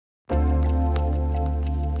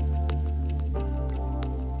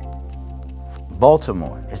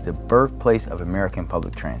Baltimore is the birthplace of American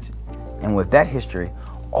public transit, and with that history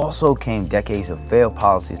also came decades of failed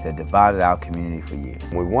policies that divided our community for years.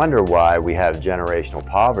 We wonder why we have generational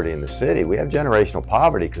poverty in the city. We have generational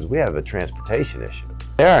poverty because we have a transportation issue.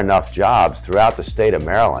 There are enough jobs throughout the state of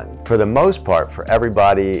Maryland, for the most part, for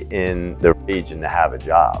everybody in the region to have a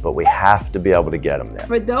job, but we have to be able to get them there.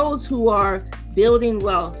 For those who are building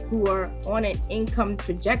wealth, who are on an income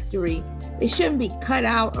trajectory, they shouldn't be cut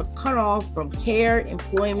out or cut off from care,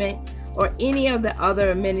 employment, or any of the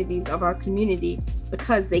other amenities of our community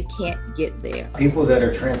because they can't get there. People that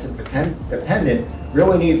are transit dependent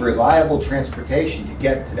really need reliable transportation to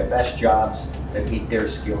get to the best jobs that meet their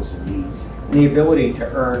skills and needs, and the ability to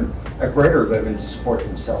earn a greater living to support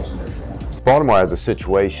themselves and their families. Baltimore has a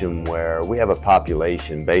situation where we have a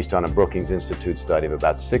population based on a Brookings Institute study of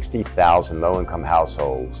about 60,000 low-income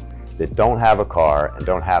households that don't have a car and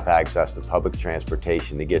don't have access to public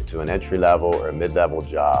transportation to get to an entry-level or a mid-level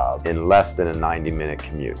job in less than a 90-minute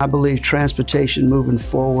commute. I believe transportation moving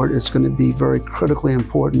forward is going to be very critically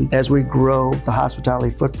important as we grow the hospitality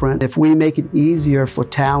footprint. If we make it easier for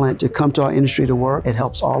talent to come to our industry to work, it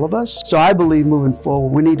helps all of us. So I believe moving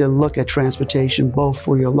forward, we need to look at transportation both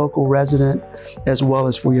for your local resident as well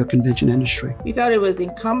as for your convention industry. We felt it was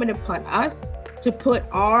incumbent upon us to put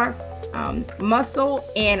our muscle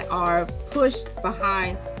and our push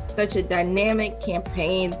behind such a dynamic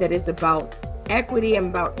campaign that is about equity and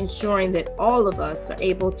about ensuring that all of us are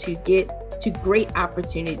able to get to great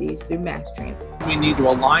opportunities through mass transit. We need to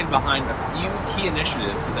align behind a few key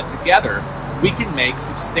initiatives so that together we can make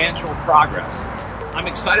substantial progress. I'm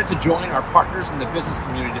excited to join our partners in the business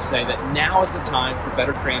community to say that now is the time for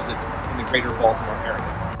better transit in the greater Baltimore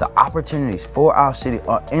area. The opportunities for our city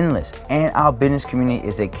are endless, and our business community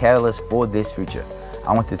is a catalyst for this future.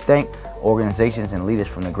 I want to thank organizations and leaders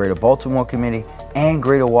from the Greater Baltimore Committee and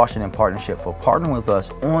Greater Washington Partnership for partnering with us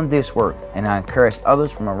on this work, and I encourage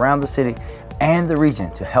others from around the city and the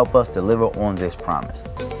region to help us deliver on this promise.